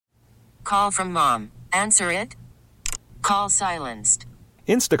Call from mom. Answer it. Call silenced.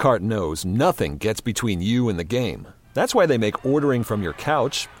 Instacart knows nothing gets between you and the game. That's why they make ordering from your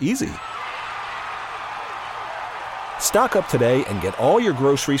couch easy. Stock up today and get all your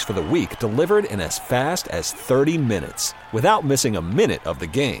groceries for the week delivered in as fast as 30 minutes without missing a minute of the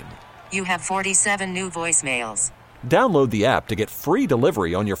game. You have 47 new voicemails. Download the app to get free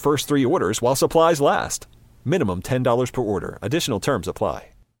delivery on your first 3 orders while supplies last. Minimum $10 per order. Additional terms apply.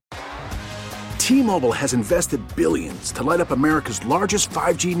 T-Mobile has invested billions to light up America's largest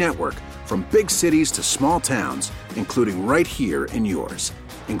 5G network, from big cities to small towns, including right here in yours.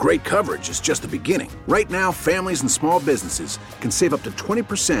 And great coverage is just the beginning. Right now, families and small businesses can save up to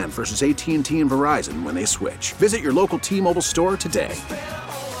 20% versus AT&T and Verizon when they switch. Visit your local T-Mobile store today.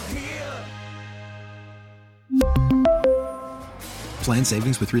 Plan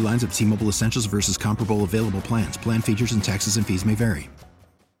savings with 3 lines of T-Mobile Essentials versus comparable available plans. Plan features and taxes and fees may vary.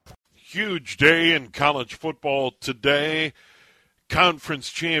 Huge day in college football today. Conference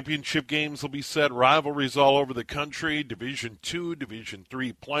championship games will be set. Rivalries all over the country. Division II, Division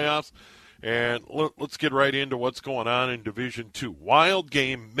III playoffs. And let's get right into what's going on in Division II. Wild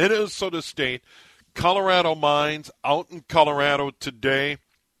game, Minnesota State, Colorado Mines out in Colorado today.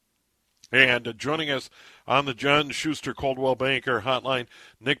 And joining us on the John Schuster Coldwell Banker hotline,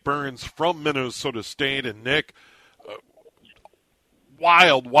 Nick Burns from Minnesota State. And Nick,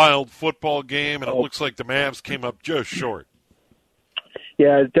 wild football game, and it looks like the Mavs came up just short.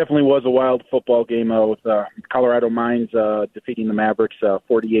 Yeah, it definitely was a wild football game with Colorado Mines defeating the Mavericks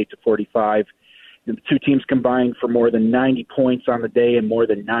 48-45. And the two teams combined for more than 90 points on the day and more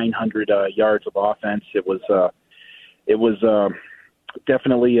than 900 yards of offense. It was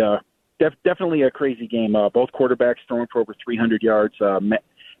definitely a crazy game. Both quarterbacks throwing for over 300 yards.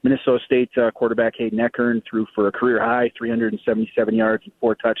 Minnesota State quarterback Hayden Eckern threw for a career-high 377 yards and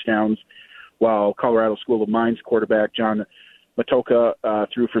 4 touchdowns, while Colorado School of Mines quarterback John Matoka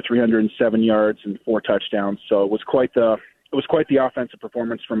threw for 307 yards and 4 touchdowns. So it was quite the offensive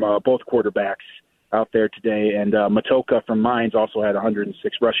performance from both quarterbacks out there today. And Matoka from Mines also had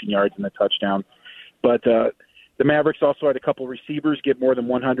 106 rushing yards and a touchdown. But the Mavericks also had a couple receivers get more than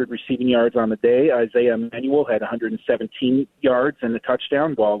 100 receiving yards on the day. Isaiah Emanuel had 117 yards and a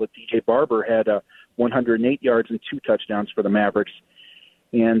touchdown, while DJ Barber had 108 yards and 2 touchdowns for the Mavericks.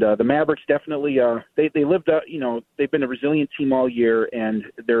 And the Mavericks definitely they lived up. They've been a resilient team all year, and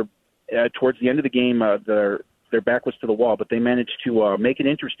they're towards the end of the game their back was to the wall, but they managed to make it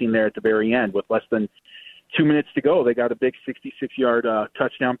interesting there at the very end with less than 2 minutes to go. They got a big 66-yard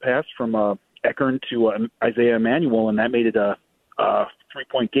touchdown pass from Eckern to Isaiah Emanuel, and that made it a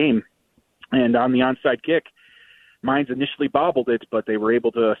 3-point game. And on the onside kick, Mines initially bobbled it, but they were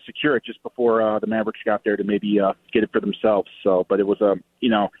able to secure it just before the Mavericks got there to maybe get it for themselves. So, but it was a it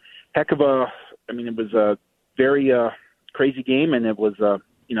was a very crazy game, and it was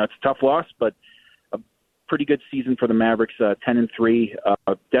it's a tough loss, but a pretty good season for the Mavericks. 10-3,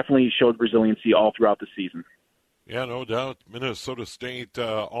 definitely showed resiliency all throughout the season. Yeah, no doubt. Minnesota State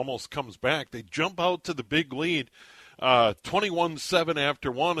almost comes back. They jump out to the big lead, 21-7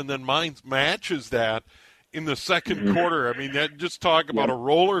 after 1, and then Mines matches that in the second quarter. I mean, that just talk about a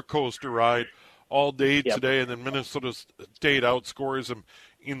roller coaster ride all day today, and then Minnesota State outscores them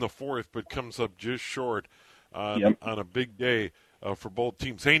in the fourth, but comes up just short on a big day for both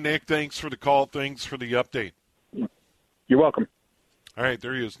teams. Hey, Nick, thanks for the call. Thanks for the update. You're welcome. All right,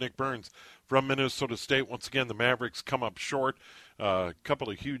 there he is, Nick Burns from Minnesota State. Once again, the Mavericks come up short. A couple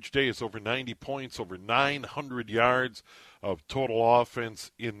of huge days, over 90 points, over 900 yards of total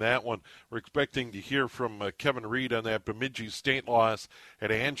offense in that one. We're expecting to hear from Kevin Reed on that Bemidji State loss at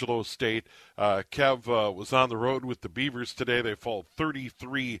Angelo State. Kev was on the road with the Beavers today. They fall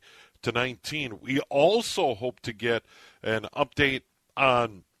 33-19. We also hope to get an update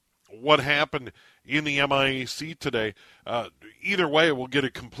on what happened in the MIAC today. Either way, we'll get a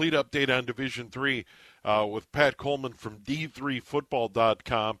complete update on Division III with Pat Coleman from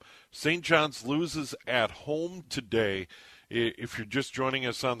D3Football.com. St. John's loses at home today. If you're just joining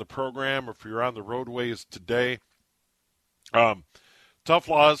us on the program or if you're on the roadways today, tough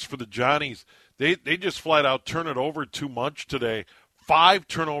loss for the Johnnies. They just flat out turn it over too much today. 5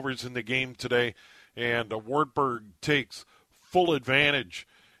 turnovers in the game today, and Wartburg takes full advantage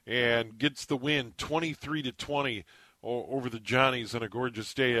and gets the win 23-20 over the Johnnies in a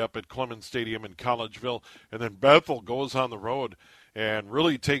gorgeous day up at Clemens Stadium in Collegeville. And then Bethel goes on the road and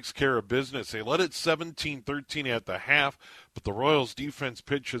really takes care of business. They led it 17-13 at the half, but the Royals defense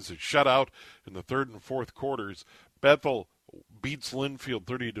pitches a shutout in the third and fourth quarters. Bethel beats Linfield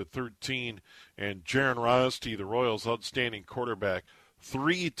 30-13, and Jaron Rosti, the Royals' outstanding quarterback,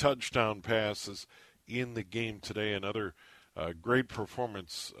 3 touchdown passes in the game today. Another great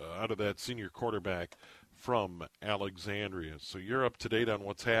performance out of that senior quarterback from Alexandria. So you're up to date on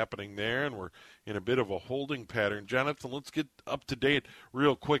what's happening there, and we're in a bit of a holding pattern. Jonathan, let's get up to date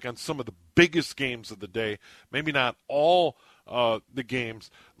real quick on some of the biggest games of the day. Maybe not all the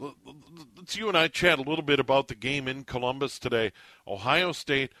games. Let's you and I chat a little bit about the game in Columbus today. Ohio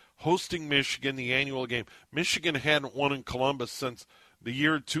State hosting Michigan, the annual game. Michigan hadn't won in Columbus since the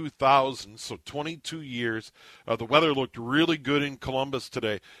year 2000, so 22 years. The weather looked really good in Columbus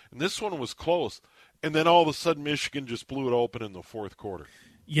today, and this one was close. And then all of a sudden, Michigan just blew it open in the fourth quarter.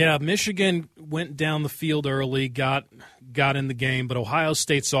 Yeah, Michigan went down the field early, got in the game, but Ohio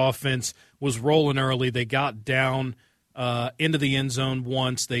State's offense was rolling early. They got down into the end zone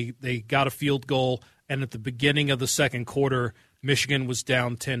once. They got a field goal, and at the beginning of the second quarter, Michigan was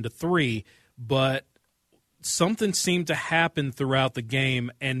down 10-3. But something seemed to happen throughout the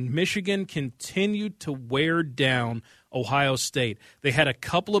game, and Michigan continued to wear down Ohio State. They had a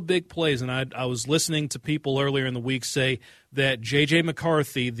couple of big plays, and I was listening to people earlier in the week say that J.J.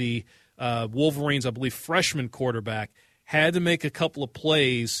 McCarthy, the Wolverines, I believe, freshman quarterback, had to make a couple of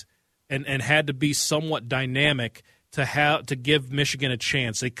plays and had to be somewhat dynamic to give Michigan a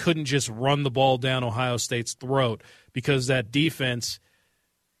chance. They couldn't just run the ball down Ohio State's throat because that defense,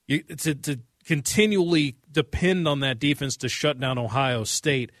 to continually depend on that defense to shut down Ohio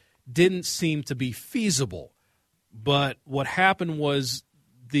State didn't seem to be feasible. But what happened was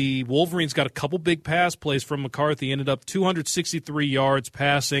the Wolverines got a couple big pass plays from McCarthy, ended up 263 yards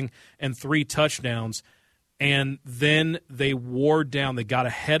passing and 3 touchdowns, and then they wore down. They got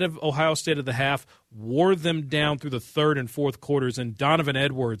ahead of Ohio State at the half, wore them down through the third and fourth quarters, and Donovan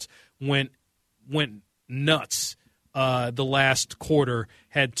Edwards went nuts the last quarter,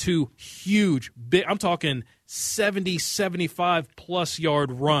 had 2 huge, big, I'm talking 70, 75-plus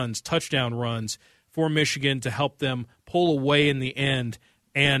yard runs, touchdown runs, for Michigan to help them pull away in the end.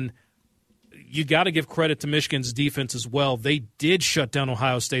 And you got to give credit to Michigan's defense as well. They did shut down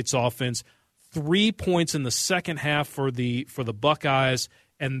Ohio State's offense. 3 points in the second half for the Buckeyes,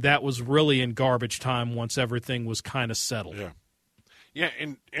 and that was really in garbage time once everything was kind of settled. Yeah,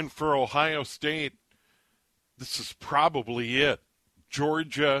 and for Ohio State, this is probably it.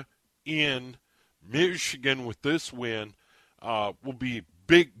 Georgia in, Michigan with this win will be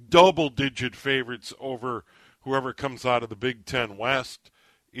big double-digit favorites over whoever comes out of the Big Ten West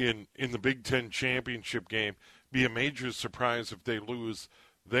in the Big Ten championship game. Be a major surprise if they lose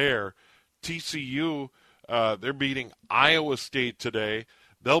there. TCU, they're beating Iowa State today.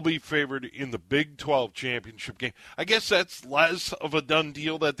 They'll be favored in the Big 12 championship game. I guess that's less of a done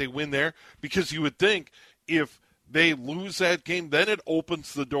deal that they win there, because you would think if they lose that game, then it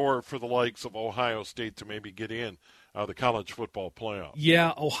opens the door for the likes of Ohio State to maybe get in the college football playoff.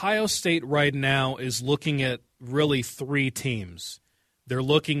 Yeah, Ohio State right now is looking at really 3 teams. They're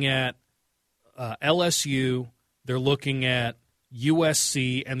looking at LSU, they're looking at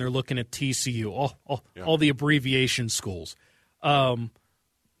USC, and they're looking at TCU, all the abbreviation schools.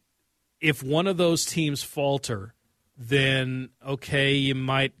 If one of those teams falter, then, okay, you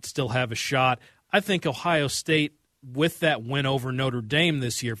might still have a shot. I think Ohio State, with that win over Notre Dame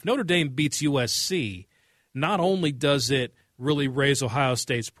this year, if Notre Dame beats USC, not only does it really raise Ohio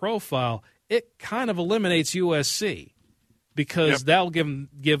State's profile, it kind of eliminates USC because that'll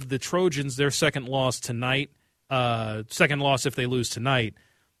give the Trojans their second loss tonight, second loss if they lose tonight.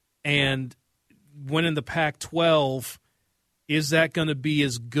 And winning the Pac-12, is that going to be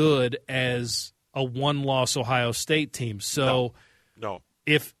as good as a one-loss Ohio State team? So no.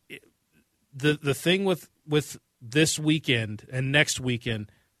 If the thing with this weekend and next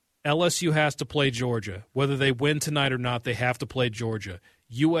weekend, LSU has to play Georgia. Whether they win tonight or not, they have to play Georgia.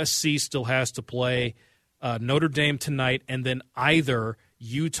 USC still has to play Notre Dame tonight, and then either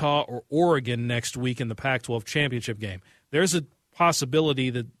Utah or Oregon next week in the Pac-12 championship game. There's a possibility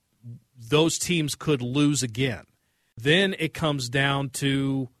that those teams could lose again. Then it comes down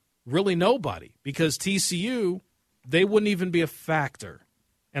to really nobody, because TCU, they wouldn't even be a factor,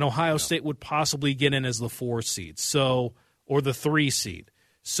 and Ohio State would possibly get in as the 4 seed, or the 3 seed.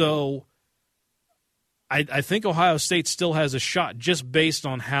 So I think Ohio State still has a shot just based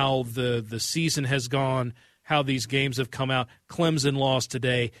on how the season has gone, how these games have come out. Clemson lost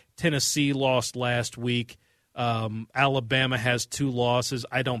today. Tennessee lost last week. Alabama has 2 losses.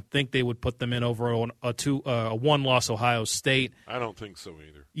 I don't think they would put them in over a one-loss Ohio State. I don't think so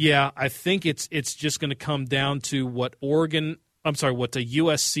either. Yeah, I think it's just going to come down to what the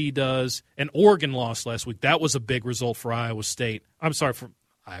USC does. And Oregon lost last week. That was a big result for Iowa State.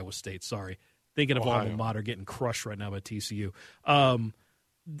 Thinking of alma mater getting crushed right now by TCU.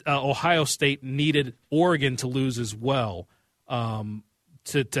 Ohio State needed Oregon to lose as well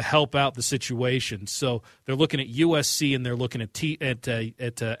to help out the situation. So they're looking at USC and they're looking at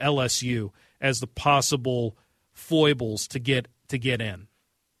LSU as the possible foibles to get in.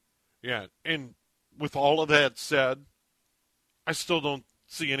 Yeah, and with all of that said, I still don't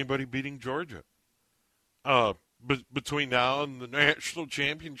see anybody beating Georgia. Between now and the national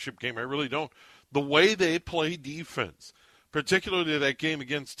championship game, I really don't. The way they play defense, particularly that game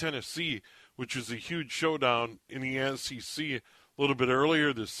against Tennessee, which is a huge showdown in the SEC a little bit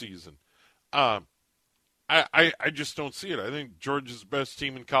earlier this season, I just don't see it. I think Georgia's the best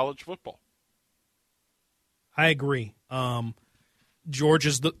team in college football. I agree.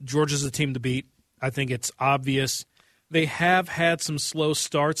 Georgia's the team to beat. I think it's obvious. They have had some slow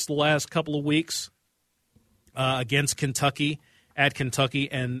starts the last couple of weeks against Kentucky, at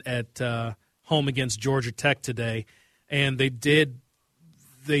Kentucky, and at home against Georgia Tech today. And they did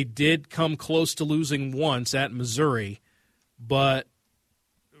come close to losing once at Missouri, but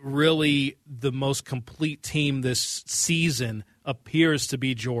really the most complete team this season appears to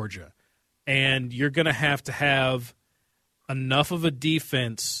be Georgia. And you're going to have enough of a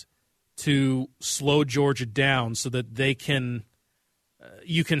defense to slow Georgia down so that they can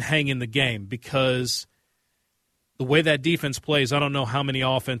you can hang in the game, because the way that defense plays, I don't know how many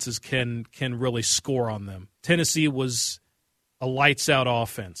offenses can really score on them. Tennessee was a lights-out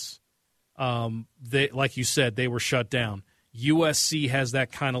offense. Like you said, they were shut down. USC has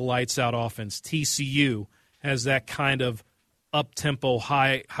that kind of lights-out offense. TCU has that kind of up-tempo,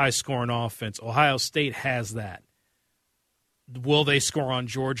 high-scoring offense. Ohio State has that. Will they score on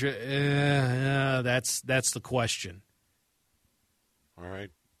Georgia? That's the question. All right.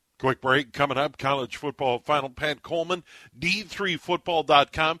 Quick break coming up. College football final. Pat Coleman,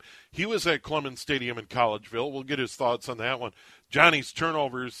 D3Football.com. He was at Clemens Stadium in Collegeville. We'll get his thoughts on that one. Johnny's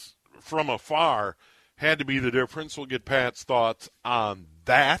turnovers from afar had to be the difference. We'll get Pat's thoughts on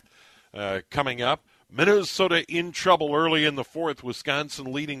that coming up. Minnesota in trouble early in the fourth.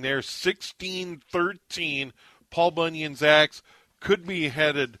 Wisconsin leading there 16-13. Paul Bunyan's Axe could be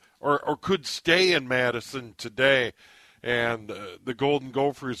headed or could stay in Madison today. And the Golden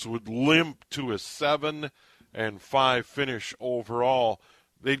Gophers would limp to a 7-5 finish overall.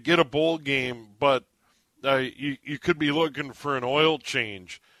 They'd get a bowl game, but you could be looking for an oil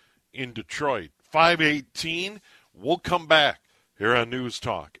change in Detroit. 5:18, we'll come back here on News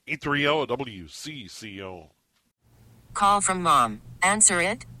Talk 830 WCCO. Call from mom. Answer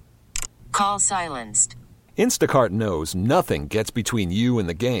it. Call silenced. Instacart knows nothing gets between you and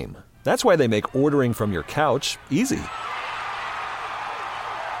the game. That's why they make ordering from your couch easy.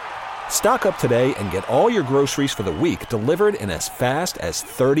 Stock up today and get all your groceries for the week delivered in as fast as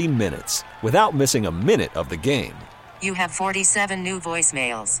 30 minutes without missing a minute of the game. You have 47 new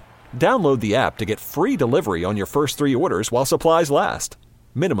voicemails. Download the app to get free delivery on your first 3 orders while supplies last.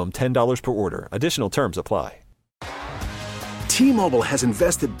 Minimum $10 per order. Additional terms apply. T-Mobile has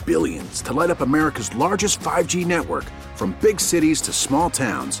invested billions to light up America's largest 5G network, from big cities to small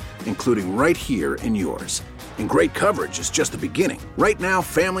towns, including right here in yours. And great coverage is just the beginning. Right now,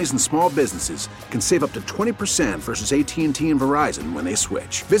 families and small businesses can save up to 20% versus AT&T and Verizon when they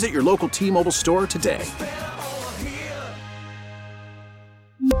switch. Visit your local T-Mobile store today.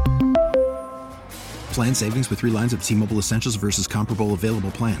 Plan savings with 3 lines of T-Mobile Essentials versus comparable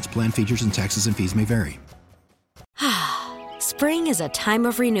available plans. Plan features and taxes and fees may vary. Spring is a time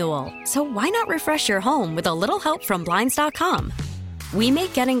of renewal, so why not refresh your home with a little help from Blinds.com? We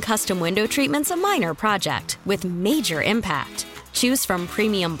make getting custom window treatments a minor project with major impact. Choose from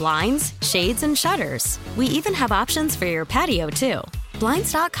premium blinds, shades, and shutters. We even have options for your patio, too.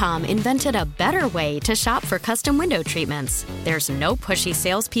 Blinds.com invented a better way to shop for custom window treatments. There's no pushy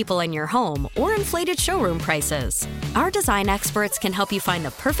salespeople in your home or inflated showroom prices. Our design experts can help you find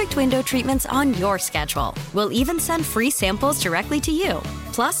the perfect window treatments on your schedule. We'll even send free samples directly to you.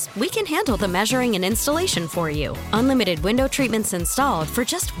 Plus, we can handle the measuring and installation for you. Unlimited window treatments installed for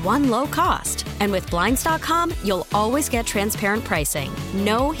just one low cost. And with Blinds.com, you'll always get transparent pricing.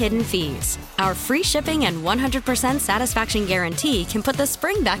 No hidden fees. Our free shipping and 100% satisfaction guarantee can put the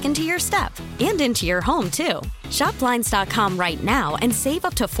spring back into your step and into your home, too. Shop Blinds.com right now and save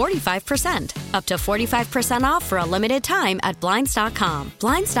up to 45%. Up to 45% off for a limited time at Blinds.com.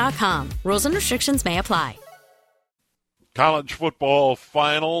 Blinds.com. Rules and restrictions may apply. College football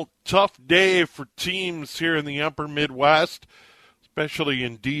final. Tough day for teams here in the upper Midwest, especially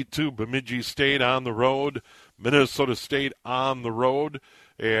in D2. Bemidji State on the road, Minnesota State on the road.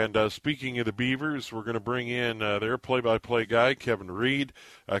 And speaking of the Beavers, we're going to bring in their play-by-play guy, Kevin Reed.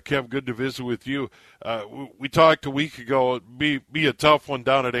 Kev, good to visit with you. We talked a week ago. It'd be a tough one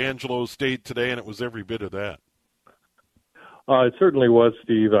down at Angelo State today, and it was every bit of that. It certainly was,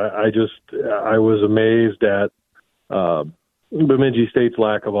 Steve. I was amazed at Bemidji State's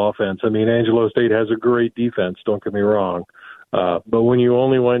lack of offense. I mean, Angelo State has a great defense, don't get me wrong. But when you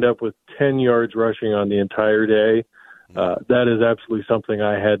only wind up with 10 yards rushing on the entire day, that is absolutely something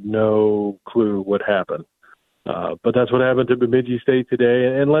I had no clue would happen. But that's what happened to Bemidji State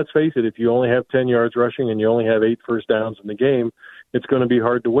today. And let's face it, if you only have 10 yards rushing and you only have 8 first downs in the game, it's going to be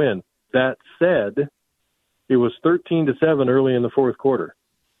hard to win. That said, it was 13-7 early in the fourth quarter.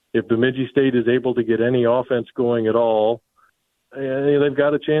 If Bemidji State is able to get any offense going at all, they've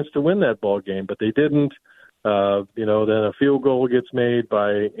got a chance to win that ball game, but they didn't. Then a field goal gets made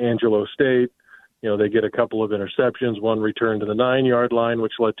by Angelo State. They get a couple of interceptions, one return to the 9-yard line,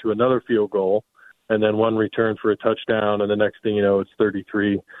 which led to another field goal, and then one return for a touchdown. And the next thing you know, it's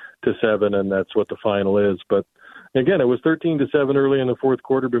 33-7, and that's what the final is. But again, it was 13-7 early in the fourth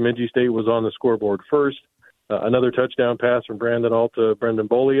quarter. Bemidji State was on the scoreboard first. Another touchdown pass from Brandon Alt to Brendan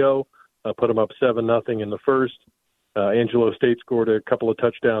Bolio put them up 7-0 in the first. Angelo State scored a couple of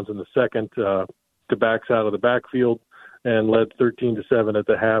touchdowns in the second to backs out of the backfield and led 13-7 at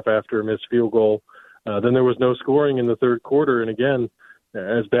the half after a missed field goal. Then there was no scoring in the third quarter. And again,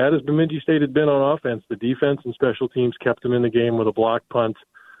 as bad as Bemidji State had been on offense, the defense and special teams kept them in the game with a block punt.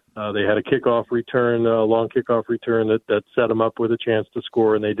 They had a kickoff return, a long kickoff return that set them up with a chance to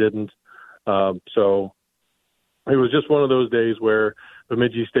score, and they didn't. So it was just one of those days where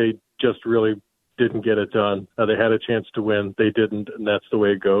Bemidji State just really didn't get it done. They had a chance to win. They didn't, and that's the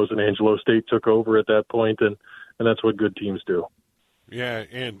way it goes. And Angelo State took over at that point, and that's what good teams do. Yeah,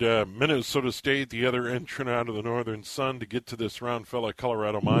 and Minnesota State, the other entrant out of the Northern Sun to get to this round, fell at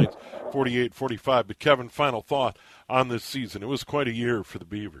Colorado Mines, 48-45. But, Kevin, final thought on this season. It was quite a year for the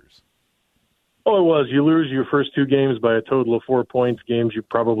Beavers. Oh, it was. You lose your first 2 games by a total of 4 points, games you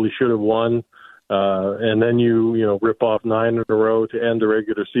probably should have won. And then you rip off 9 in a row to end the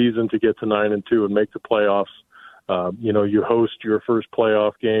regular season to get to 9-2 and make the playoffs. You host your first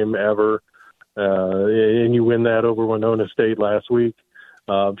playoff game ever, and you win that over Winona State last week.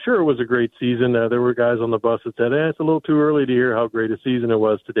 Sure, it was a great season. There were guys on the bus that said, it's a little too early to hear how great a season it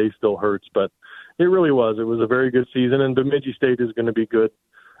was. Today still hurts, but it really was. It was a very good season, and Bemidji State is going to be good.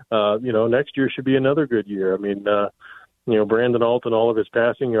 Next year should be another good year. I mean, Brandon Alt and all of his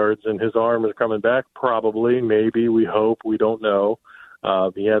passing yards and his arm is coming back probably, maybe, we hope, we don't know.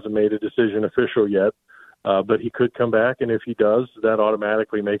 He hasn't made a decision official yet, but he could come back, and if he does, that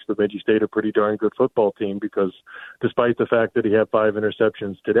automatically makes Bemidji State a pretty darn good football team because despite the fact that he had 5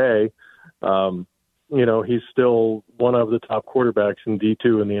 interceptions today, he's still one of the top quarterbacks in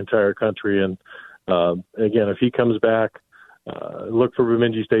D2 in the entire country. And again, if he comes back, look for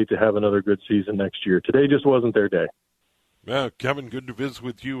Bemidji State to have another good season next year. Today just wasn't their day. Yeah, Kevin, good to visit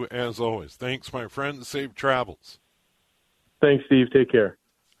with you as always. Thanks, my friend. Safe travels. Thanks, Steve. Take care.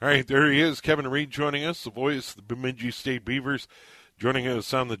 All right, there he is, Kevin Reed joining us, the voice of the Bemidji State Beavers, joining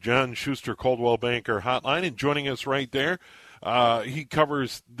us on the John Schuster Coldwell Banker Hotline, and joining us right there, he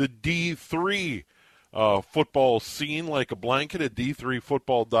covers the D3 football scene like a blanket at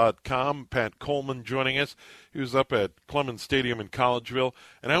d3football.com. Pat Coleman joining us. He was up at Clemens Stadium in Collegeville,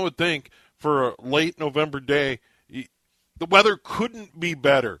 and I would think for a late November day, the weather couldn't be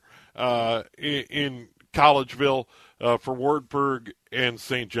better in Collegeville for Wartburg and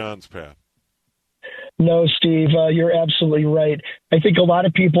St. John's, Pat. No, Steve, you're absolutely right. I think a lot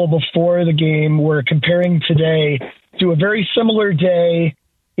of people before the game were comparing today to a very similar day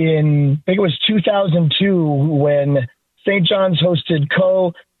in, I think it was 2002 when St. John's hosted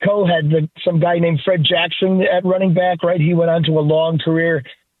Co. Co had some guy named Fred Jackson at running back, right? He went on to a long career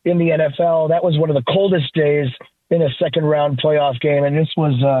in the NFL. That was one of the coldest days in a second-round playoff game, and this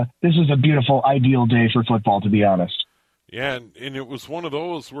is a beautiful, ideal day for football, to be honest. Yeah, and it was one of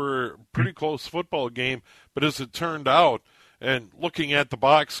those where pretty close football game, but as it turned out, and looking at the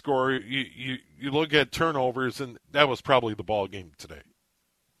box score, you look at turnovers, and that was probably the ball game today.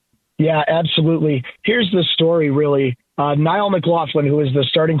 Yeah, absolutely. Here's the story, really. Niall McLaughlin, who is the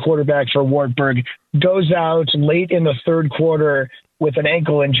starting quarterback for Wartburg, goes out late in the third quarter with an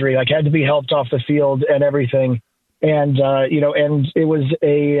ankle injury, had to be helped off the field and everything. And, and it was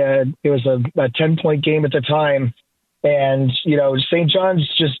a 10-point game at the time. And, St. John's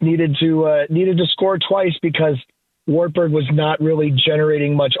just needed to score twice because Wartburg was not really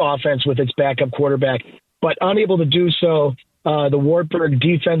generating much offense with its backup quarterback. But unable to do so, the Wartburg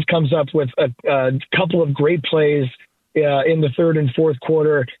defense comes up with a couple of great plays. in the third and fourth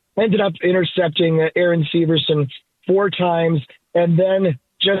quarter. Ended up intercepting Aaron Severson 4 times, and then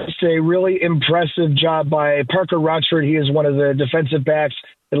just a really impressive job by Parker Rochford. He is one of the defensive backs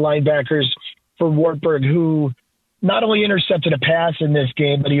and linebackers for Wartburg, who not only intercepted a pass in this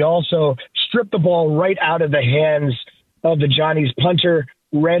game, but he also stripped the ball right out of the hands of the Johnnies punter,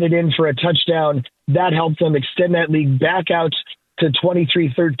 ran it in for a touchdown. That helped them extend that lead back out to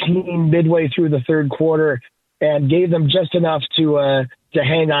 23-13 midway through the third quarter, and gave them just enough to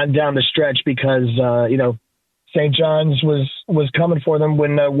hang on down the stretch because, St. John's was coming for them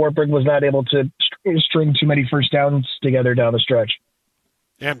when Wartburg was not able to string too many first downs together down the stretch.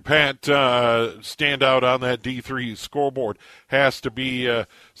 And Pat, stand out on that D3 scoreboard has to be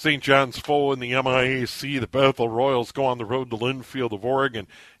St. John's foe in the MIAC. The Bethel Royals go on the road to Linfield of Oregon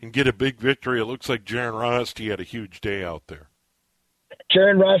and get a big victory. It looks like Jaron Rosti had a huge day out there.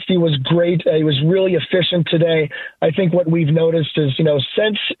 Jaron Rosti was great. He was really efficient today. I think what we've noticed is,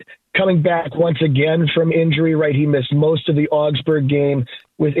 since coming back once again from injury, right, he missed most of the Augsburg game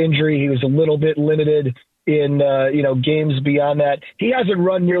with injury. He was a little bit limited in, games beyond that. He hasn't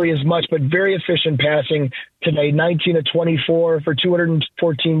run nearly as much, but very efficient passing today, 19 of 24 for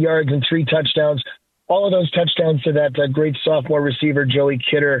 214 yards and 3 touchdowns. All of those touchdowns to that great sophomore receiver, Joey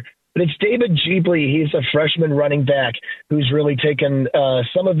Kidder. But it's David Jeebley. He's a freshman running back who's really taken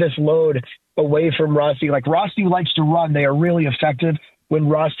some of this load away from Rosti. Like, Rosti likes to run. They are really effective when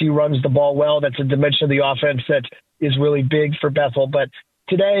Rosti runs the ball well. That's a dimension of the offense that is really big for Bethel. But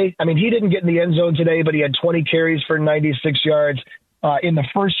today, he didn't get in the end zone today, but he had 20 carries for 96 yards. In the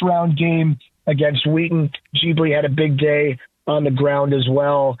first round game against Wheaton, Jeebley had a big day on the ground as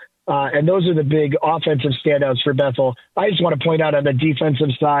well. And those are the big offensive standouts for Bethel. I just want to point out on the defensive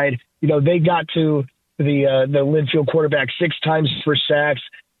side, they got to the Linfield quarterback 6 times for sacks.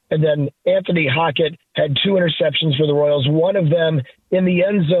 And then Anthony Hockett had 2 interceptions for the Royals, one of them in the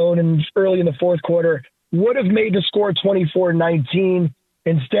end zone and early in the fourth quarter, would have made the score 24-19.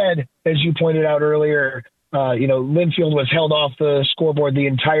 Instead, as you pointed out earlier, Linfield was held off the scoreboard the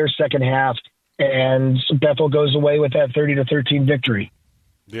entire second half, and Bethel goes away with that 30-13 victory.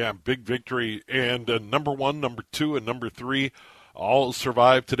 Yeah, big victory. And number 1, number 2, and number 3 all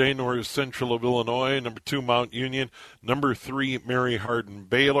survived today. North Central of Illinois, number 2, Mount Union, number 3, Mary Hardin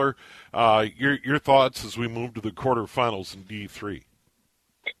Baylor. Your thoughts as we move to the quarterfinals in D3?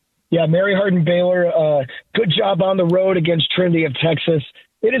 Yeah, Mary Hardin Baylor, good job on the road against Trinity of Texas.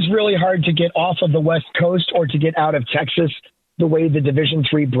 It is really hard to get off of the West Coast or to get out of Texas the way the Division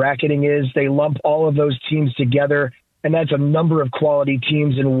III bracketing is. They lump all of those teams together, and that's a number of quality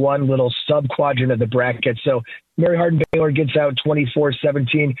teams in one little sub-quadrant of the bracket. So Mary Hardin Baylor gets out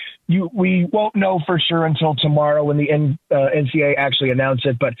 24-17. We won't know for sure until tomorrow when the NCAA actually announce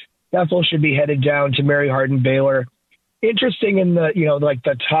it, but Bethel should be headed down to Mary Hardin Baylor. Interesting in the,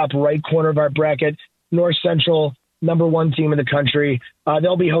 the top right corner of our bracket, North Central, number 1 team in the country.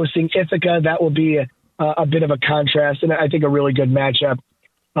 They'll be hosting Ithaca. That will be a bit of a contrast, and I think a really good matchup.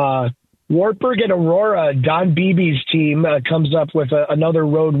 Wartburg and Aurora, Don Beebe's team, comes up with another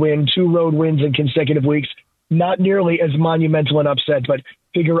road win, 2 road wins in consecutive weeks. Not nearly as monumental an upset, but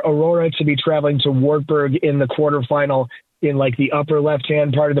figure Aurora to be traveling to Wartburg in the quarterfinal in the upper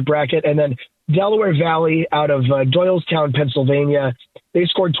left-hand part of the bracket. And then Delaware Valley out of Doylestown, Pennsylvania. They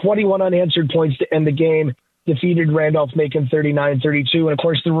scored 21 unanswered points to end the game, defeated Randolph-Macon 39-32. And, of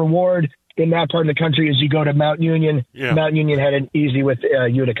course, the reward in that part of the country is you go to Mount Union. Yeah. Mount Union had it easy with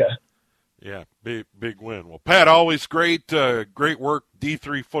Utica. Yeah, big win. Well, Pat, always great work,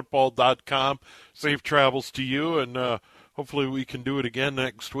 d3football.com. Safe travels to you, and hopefully we can do it again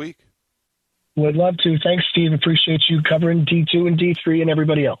next week. Would love to. Thanks, Steve. Appreciate you covering D2 and D3 and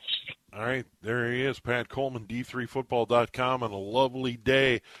everybody else. All right, there he is, Pat Coleman, d3football.com, on a lovely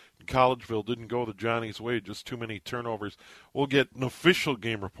day in Collegeville. Didn't go the Johnny's way, just too many turnovers. We'll get an official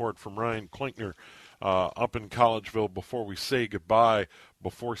game report from Ryan Klinkner up in Collegeville before we say goodbye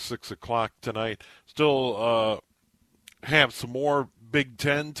before 6 o'clock tonight. Still have some more Big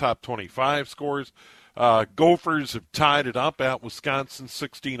Ten top 25 scores. Gophers have tied it up at Wisconsin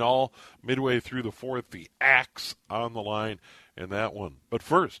 16-all midway through the fourth. The Axe on the line in that one. But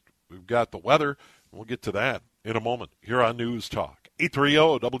first, we've got the weather. We'll get to that in a moment here on News Talk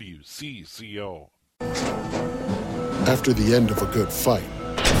 830 WCCO. After the end of a good fight,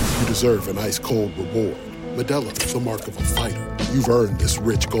 you deserve an ice-cold reward. Modelo is the mark of a fighter. You've earned this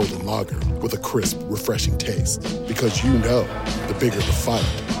rich golden lager with a crisp, refreshing taste. Because you know, the bigger the fight,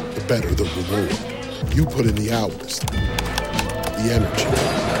 the better the reward. You put in the hours, the energy,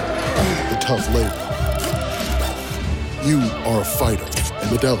 the tough labor. You are a fighter, and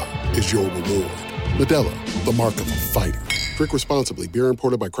Modelo is your reward. Modelo, the mark of a fighter. Drink responsibly. Beer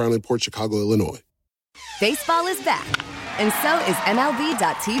imported by Crown Imports, Chicago, Illinois. Baseball is back, and so is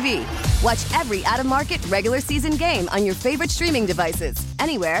MLB.tv. Watch every out-of-market regular season game on your favorite streaming devices,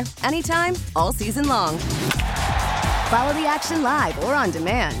 anywhere, anytime, all season long. Follow the action live or on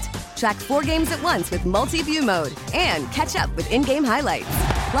demand. Track 4 games at once with multi-view mode and catch up with in-game highlights.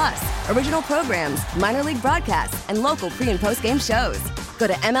 Plus, original programs, minor league broadcasts, and local pre- and post-game shows. Go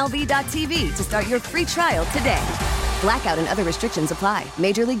to MLB.tv to start your free trial today. Blackout and other restrictions apply.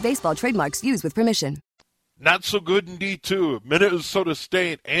 Major League Baseball trademarks used with permission. Not so good in D2. Minnesota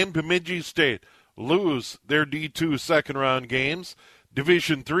State and Bemidji State lose their D2 second-round games.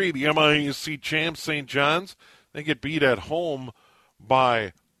 Division III, the MIAC champs, St. John's, they get beat at home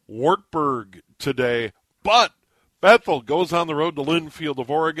by Wartburg today. But Bethel goes on the road to Linfield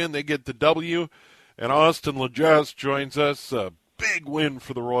of Oregon. They get the W. And Austin LaJust joins us. A big win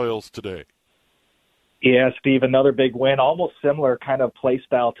for the Royals today. Yeah, Steve, another big win. Almost similar kind of play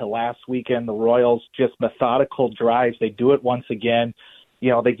style to last weekend. The Royals, just methodical drives. They do it once again.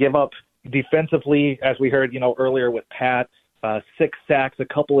 They give up defensively, as we heard, earlier with Pat, 6 sacks, a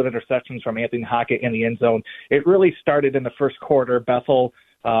couple of interceptions from Anthony Hockett in the end zone. It really started in the first quarter. Bethel,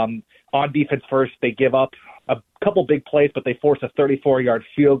 on defense first, they give up a couple big plays, but they force a 34-yard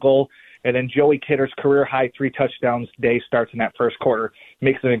field goal. And then Joey Kitter's career-high 3 touchdowns day starts in that first quarter.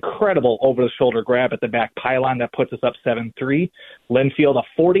 Makes an incredible over-the-shoulder grab at the back pylon that puts us up 7-3. Linfield,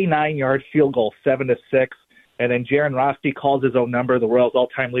 a 49-yard field goal, 7-6. And then Jaron Rosti calls his own number, the Royals'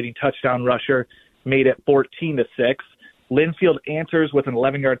 all-time leading touchdown rusher, made it 14-6. Linfield answers with an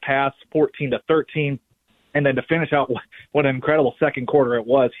 11-yard pass, 14-13. And then to finish out, what an incredible second quarter it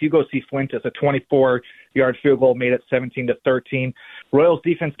was, Hugo Cifuentes, a 24-yard field goal, made it 17-13. Royals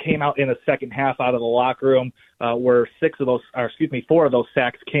defense came out in the second half out of the locker room where 4 of those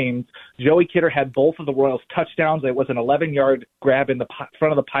sacks came. Joey Kidder had both of the Royals touchdowns. It was an 11-yard grab in the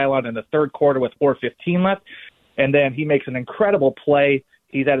front of the pylon in the third quarter with 4:15 left. And then he makes an incredible play.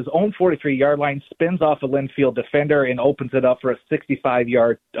 He's at his own 43-yard line, spins off a Linfield defender, and opens it up for a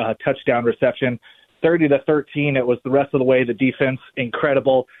 65-yard touchdown reception. 30-13, it was the rest of the way. The defense,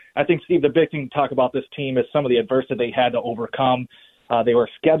 incredible. I think, Steve, the big thing to talk about this team is some of the adversity they had to overcome. They were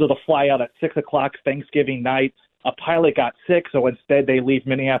scheduled to fly out at 6 o'clock Thanksgiving night. A pilot got sick, so instead they leave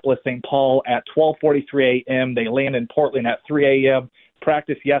Minneapolis-St. Paul at 12:43 a.m. They land in Portland at 3 a.m.,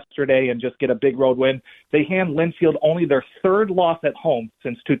 practice yesterday, and just get a big road win. They hand Linfield only their 3rd loss at home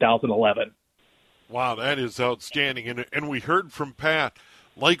since 2011. Wow, that is outstanding. And we heard from Pat,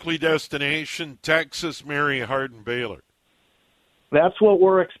 likely destination, Texas, Mary Hardin-Baylor. That's what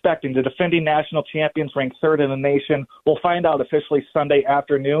we're expecting. The defending national champions ranked 3rd in the nation. We'll find out officially Sunday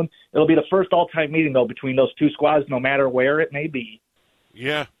afternoon. It'll be the first all-time meeting, though, between those two squads, no matter where it may be.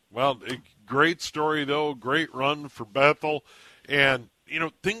 Yeah, well, great story, though. Great run for Bethel. And,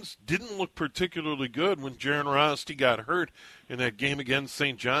 things didn't look particularly good when Jaron Rosti got hurt in that game against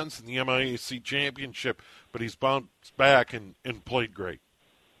St. John's in the MIAC championship. But he's bounced back and played great.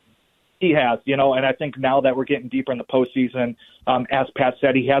 He has, and I think now that we're getting deeper in the postseason, as Pat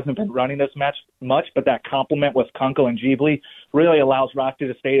said, he hasn't been running this much, but that complement with Kunkel and Jeebly really allows Rosti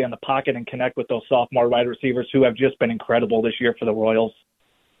to stay in the pocket and connect with those sophomore wide receivers who have just been incredible this year for the Royals.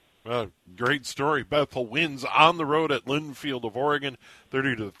 Great story. Bethel wins on the road at Linfield of Oregon,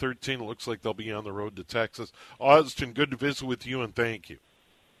 30-13. It looks like they'll be on the road to Texas. Austin, good to visit with you, and thank you.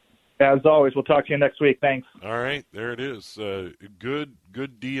 As always, we'll talk to you next week. Thanks. All right, there it is.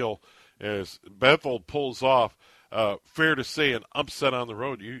 Good deal as Bethel pulls off. Fair to say, an upset on the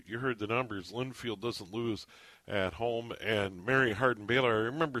road. You heard the numbers. Linfield doesn't lose at home, and Mary Hardin-Baylor. I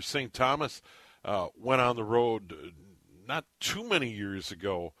remember St. Thomas went on the road not too many years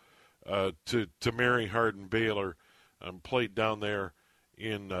ago to Mary Hardin-Baylor and played down there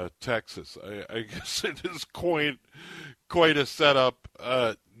in Texas. I guess it is quite a setup.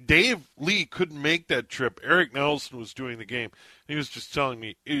 Dave Lee couldn't make that trip. Eric Nelson was doing the game. He was just telling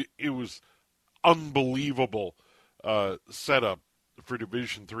me it was unbelievable setup for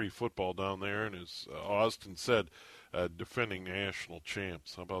Division III football down there. And as Austin said, defending national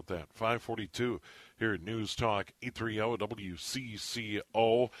champs. How about that? 5:42 here at News Talk 830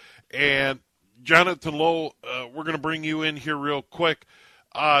 WCCO. And Jonathan Lowe, we're going to bring you in here real quick.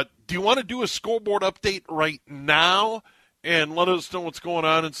 Do you want to do a scoreboard update right now and let us know what's going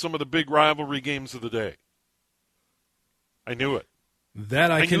on in some of the big rivalry games of the day? I knew it.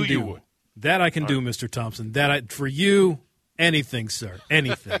 That I can do. You would. That I can do, Mr. Thompson. For you, anything, sir.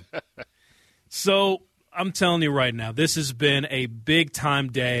 Anything. So I'm telling you right now, this has been a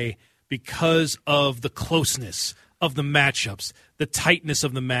big-time day because of the closeness of the matchups, the tightness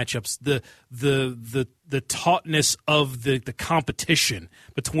of the matchups, the tautness of the competition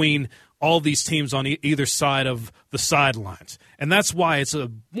between all these teams on either side of the sidelines. And that's why it's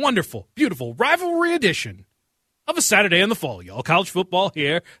a wonderful, beautiful rivalry edition of a Saturday in the fall, y'all. College football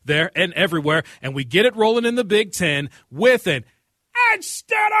here, there, and everywhere. And we get it rolling in the Big Ten with an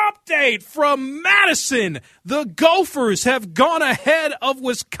instant update from Madison. The Gophers have gone ahead of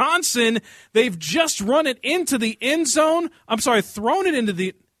Wisconsin. They've just run it into the end zone. Thrown it into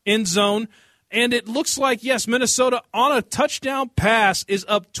the end zone. And it looks like, yes, Minnesota on a touchdown pass is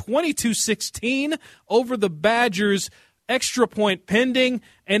up 22-16 over the Badgers. Extra point pending,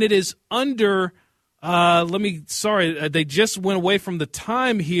 and it is under, they just went away from the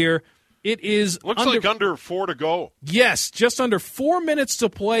time here. It is under 4 to go. Yes, just under 4 minutes to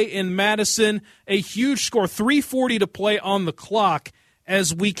play in Madison. A huge score, 3:40 to play on the clock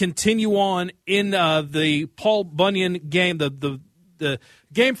as we continue on in the Paul Bunyan game, the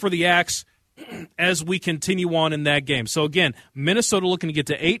game for the Axe, as we continue on in that game. So again, Minnesota looking to get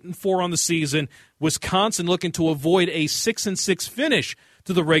to 8-4 on the season. Wisconsin looking to avoid a 6-6 finish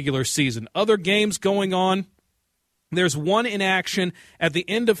to the regular season. Other games going on. There's one in action at the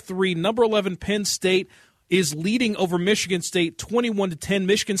end of 3. Number 11 Penn State is leading over Michigan State 21-10.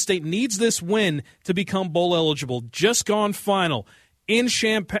 Michigan State needs this win to become bowl eligible. Just gone final in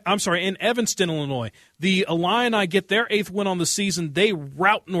Evanston, Illinois. The Illini get their 8th win on the season. They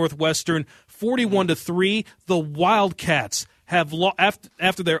rout Northwestern 41-3. The Wildcats have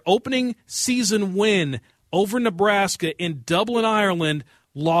after their opening season win over Nebraska in Dublin, Ireland,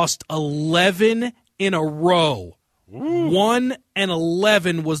 lost 11 in a row.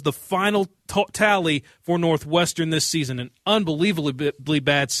 1-11 was the final tally for Northwestern this season. An unbelievably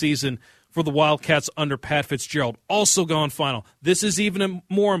bad season for the Wildcats under Pat Fitzgerald. Also gone final. This is even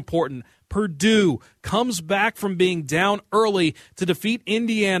more important. Purdue comes back from being down early to defeat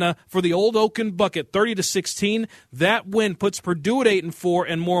Indiana for the Old Oaken Bucket 30-16. That win puts Purdue at 8-4,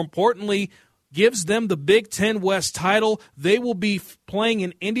 and more importantly, gives them the Big Ten West title. They will be playing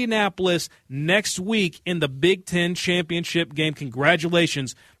in Indianapolis next week in the Big Ten championship game.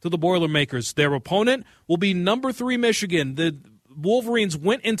 Congratulations to the Boilermakers. Their opponent will be number 3 Michigan. The Wolverines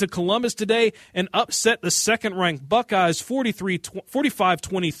went into Columbus today and upset the second-ranked Buckeyes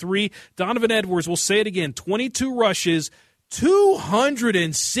 45-23. Donovan Edwards, will say it again, 22 rushes,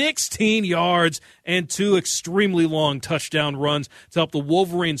 216 yards, and 2 extremely long touchdown runs to help the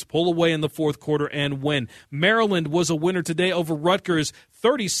Wolverines pull away in the fourth quarter and win. Maryland was a winner today over Rutgers,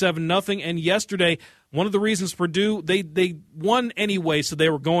 37-0, and yesterday, one of the reasons Purdue, they won anyway, so they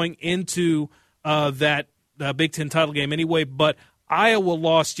were going into that Big Ten title game anyway, but Iowa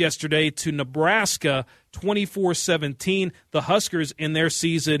lost yesterday to Nebraska 24-17. The Huskers in their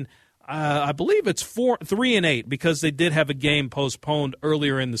season, I believe it's 3-8 because they did have a game postponed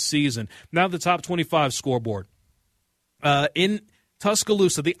earlier in the season. Now the top 25 scoreboard. In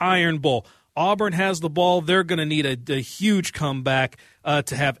Tuscaloosa, the Iron Bowl, Auburn has the ball. They're going to need a huge comeback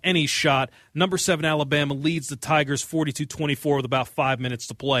to have any shot. Number 7 Alabama leads the Tigers 42-24 with about 5 minutes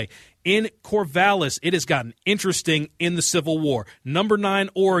to play. In Corvallis, it has gotten interesting in the Civil War. Number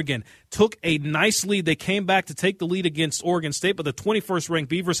 9 Oregon took a nice lead. They came back to take the lead against Oregon State, but the 21st-ranked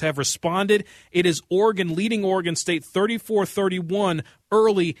Beavers have responded. It is Oregon leading Oregon State 34-31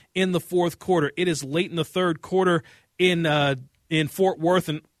 early in the fourth quarter. It is late in the third quarter in Fort Worth,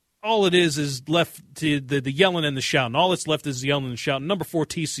 and all it is left to the yelling and the shouting. All that's left is the yelling and the shouting. Number 4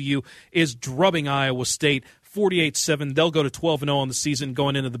 TCU is drubbing Iowa State 48-7. They'll go to 12-0 on the season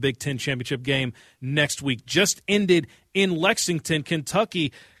going into the Big Ten championship game next week. Just ended in Lexington.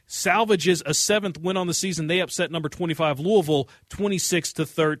 Kentucky salvages a 7th win on the season. They upset number 25 Louisville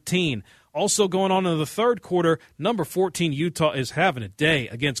 26-13. Also going on in the third quarter, number 14 Utah is having a day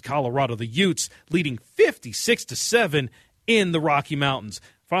against Colorado. The Utes leading 56-7 in the Rocky Mountains.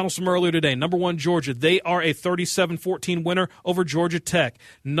 Finals from earlier today. Number 1, Georgia. They are a 37-14 winner over Georgia Tech.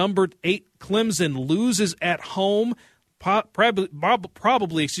 Number 8, Clemson loses at home. Probably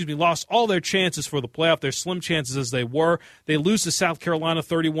lost all their chances for the playoff. Their slim chances as they were. They lose to South Carolina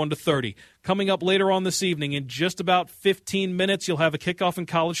 31-30. Coming up later on this evening, in just about 15 minutes, you'll have a kickoff in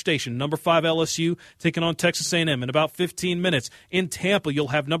College Station. Number 5 LSU taking on Texas A&M. In about 15 minutes, in Tampa, you'll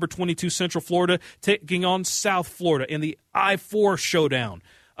have number 22 Central Florida taking on South Florida in the I-4 showdown.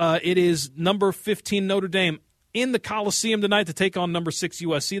 It is number 15 Notre Dame in the Coliseum tonight to take on number 6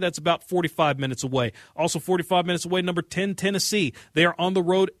 USC. That's about 45 minutes away. Also 45 minutes away, number 10 Tennessee. They are on the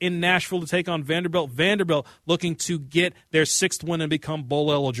road in Nashville to take on Vanderbilt. Vanderbilt looking to get their 6th win and become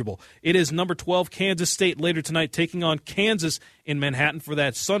bowl eligible. It is number 12 Kansas State later tonight taking on Kansas in Manhattan for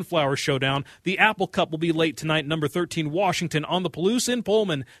that Sunflower Showdown. The Apple Cup will be late tonight. Number 13 Washington on the Palouse in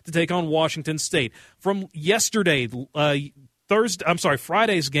Pullman to take on Washington State. From yesterday,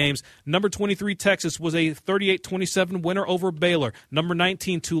 Friday's games, number 23 Texas was a 38-27 winner over Baylor. Number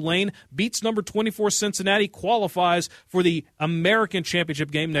 19 Tulane beats number 24 Cincinnati, qualifies for the American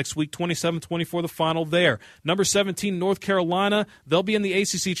Championship game next week, 27-24 the final there. Number 17 North Carolina, they'll be in the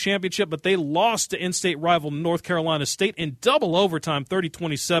ACC Championship, but they lost to in-state rival North Carolina State in double overtime,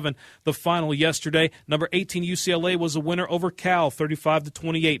 30-27 the final yesterday. Number 18 UCLA was a winner over Cal,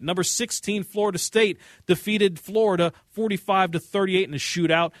 35-28. Number 16 Florida State defeated Florida 45-38 in a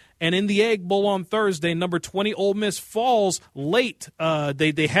shootout. And in the Egg Bowl on Thursday, number 20 Ole Miss falls late.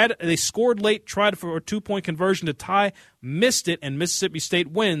 They scored late, tried for a 2-point conversion to tie, missed it, and Mississippi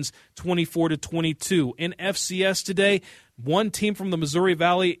State wins 24-22. In FCS today, one team from the Missouri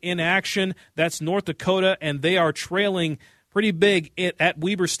Valley in action. That's North Dakota, and they are trailing pretty big at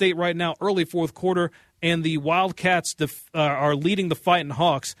Weber State right now, early fourth quarter. And the Wildcats are leading the Fighting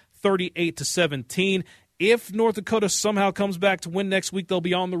Hawks 38-17. If North Dakota somehow comes back to win next week, they'll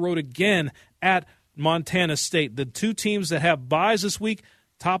be on the road again at Montana State. The two teams that have byes this week,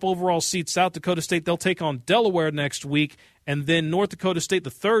 top overall seed South Dakota State, they'll take on Delaware next week. And then North Dakota State,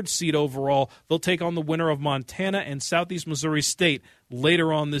 the 3rd seed overall, they'll take on the winner of Montana and Southeast Missouri State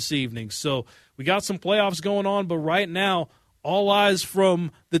later on this evening. So we got some playoffs going on, but right now, all eyes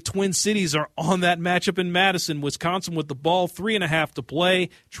from the Twin Cities are on that matchup in Madison. Wisconsin with the ball, 3.5 to play,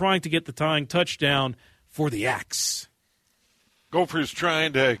 trying to get the tying touchdown for the Axe. Gophers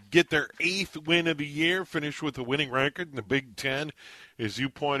trying to get their 8th win of the year, finish with a winning record in the Big Ten, as you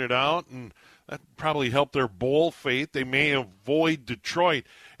pointed out, and that probably helped their bowl fate. They may avoid Detroit.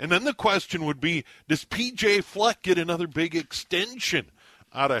 And then the question would be, does P.J. Fleck get another big extension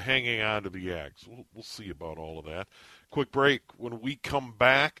out of hanging on to the Axe? We'll see about all of that. Quick break. When we come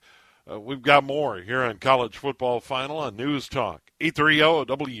back, we've got more here on College Football Final on News Talk 830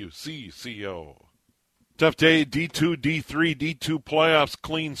 WCCO. Tough day, D2, D3, D2 playoffs,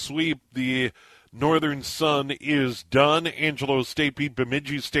 clean sweep. The Northern Sun is done. Angelo State beat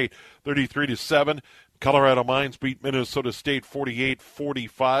Bemidji State 33-7. Colorado Mines beat Minnesota State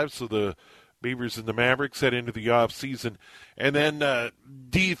 48-45. So the Beavers and the Mavericks head into the offseason. And then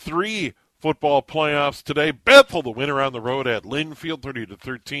D3 football playoffs today. Bethel, the winner on the road at Linfield,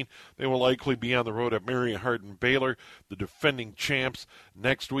 30-13. They will likely be on the road at Mary Hardin Baylor, the defending champs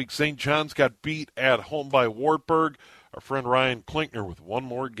next week. St. John's got beat at home by Wartburg. Our friend Ryan Klinkner with one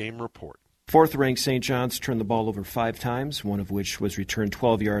more game report. 4th-ranked St. John's turned the ball over 5 times, one of which was returned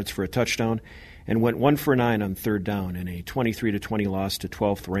 12 yards for a touchdown, and went 1 for 9 on 3rd down in a 23-20 loss to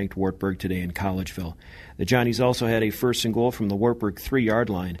 12th-ranked Wartburg today in Collegeville. The Johnnies also had a 1st and goal from the Wartburg 3-yard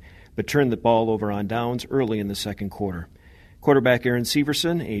line, but turned the ball over on downs early in the 2nd quarter. Quarterback Aaron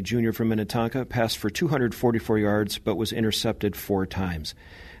Severson, a junior from Minnetonka, passed for 244 yards but was intercepted 4 times.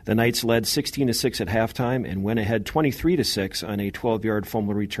 The Knights led 16-6 at halftime and went ahead 23-6 on a 12-yard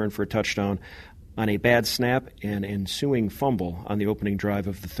fumble return for a touchdown on a bad snap and ensuing fumble on the opening drive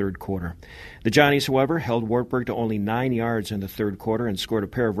of the 3rd quarter. The Johnnies, however, held Wartburg to only 9 yards in the 3rd quarter and scored a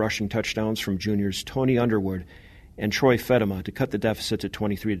pair of rushing touchdowns from juniors Tony Underwood and Troy Fedema to cut the deficit to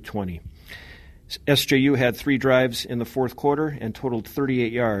 23-20. SJU had 3 drives in the 4th quarter and totaled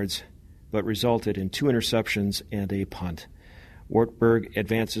 38 yards, but resulted in 2 interceptions and a punt. Wartburg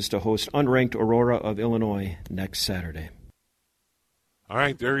advances to host unranked Aurora of Illinois next Saturday. All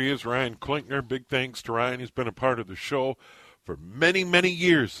right, there he is, Ryan Klinkner. Big thanks to Ryan. He's been a part of the show for many, many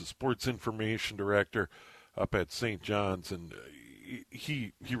years, the sports information director up at St. John's, and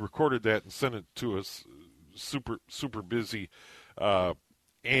he recorded that and sent it to us. Super busy,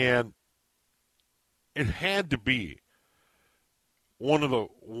 and it had to be one of the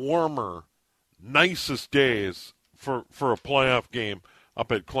warmer, nicest days for a playoff game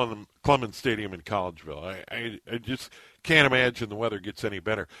up at Clemens Stadium in Collegeville. I just can't imagine the weather gets any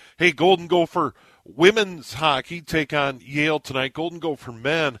better. Hey, Golden Gopher women's hockey take on Yale tonight. Golden Gopher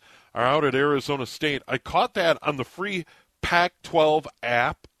men are out at Arizona State. I caught that on the free Pac-12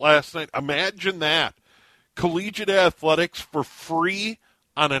 app last night. Imagine that. Collegiate athletics for free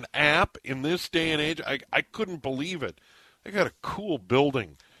on an app in this day and age. I couldn't believe it. They got a cool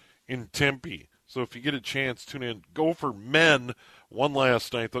building in Tempe. So if you get a chance, tune in. Gopher men won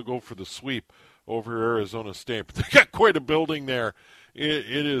last night. They'll go for the sweep over Arizona State. But they got quite a building there.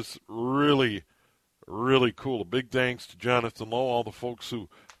 It is really, Really cool. A big thanks to Jonathan Lowe, all the folks who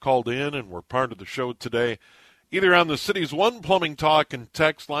called in and were part of the show today, either on the City's One Plumbing Talk and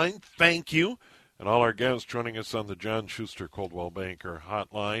text line. Thank you. And all our guests joining us on the John Schuster Coldwell Banker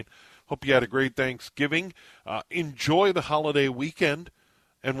Hotline. Hope you had a great Thanksgiving. Enjoy the holiday weekend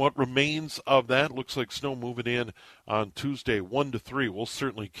and what remains of that. Looks like snow moving in on Tuesday, 1 to 3. We'll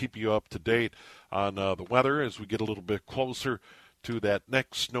certainly keep you up to date on the weather as we get a little bit closer to that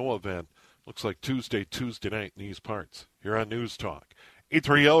next snow event. Looks like Tuesday night in these parts. Here on News Talk,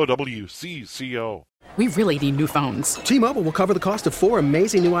 830 WCCO. We really need new phones. T-Mobile will cover the cost of 4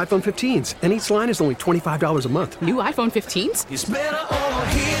 amazing new iPhone 15s, and each line is only $25 a month. New iPhone 15s? It's better over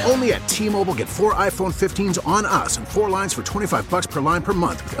here. Only at T-Mobile, get 4 iPhone 15s on us and 4 lines for $25 per line per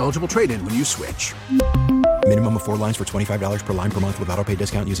month with eligible trade-in when you switch. Minimum of 4 lines for $25 per line per month with autopay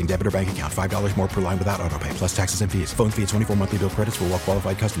discount using debit or bank account. $5 more per line without autopay, plus taxes and fees. Phone fee at 24 monthly bill credits for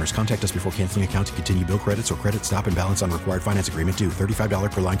well-qualified customers. Contact us before canceling account to continue bill credits or credit stop and balance on required finance agreement due.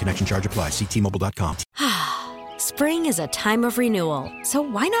 $35 per line connection charge applies. See T-Mobile.com. Spring is a time of renewal, so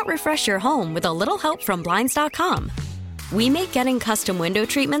why not refresh your home with a little help from Blinds.com? We make getting custom window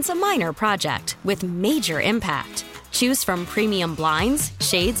treatments a minor project with major impact. Choose from premium blinds,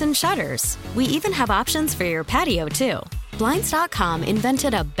 shades, and shutters. We even have options for your patio, too. Blinds.com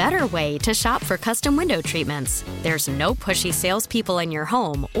invented a better way to shop for custom window treatments. There's no pushy salespeople in your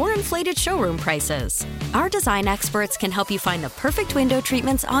home or inflated showroom prices. Our design experts can help you find the perfect window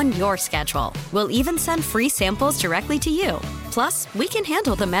treatments on your schedule. We'll even send free samples directly to you. Plus, we can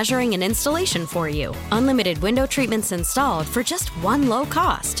handle the measuring and installation for you. Unlimited window treatments installed for just one low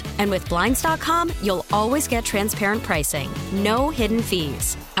cost. And with Blinds.com, you'll always get transparent pricing. No hidden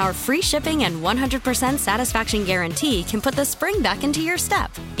fees. Our free shipping and 100% satisfaction guarantee can put the spring back into your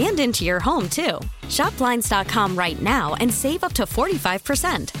step and into your home, too. Shop Blinds.com right now and save up to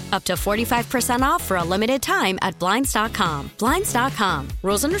 45%. Up to 45% off for a limited time at Blinds.com. Blinds.com.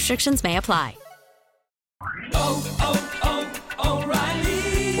 Rules and restrictions may apply.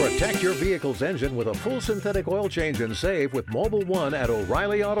 O'Reilly. Protect your vehicle's engine with a full synthetic oil change and save with Mobil 1 at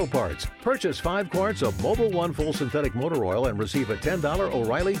O'Reilly Auto Parts. Purchase 5 quarts of Mobil 1 full synthetic motor oil and receive a $10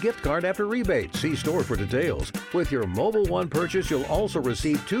 O'Reilly gift card after rebate. See store for details. With your Mobil 1 purchase, you'll also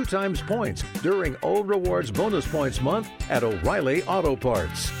receive 2 times points during O Rewards Bonus Points Month at O'Reilly Auto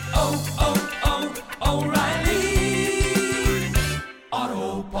Parts. O'Reilly.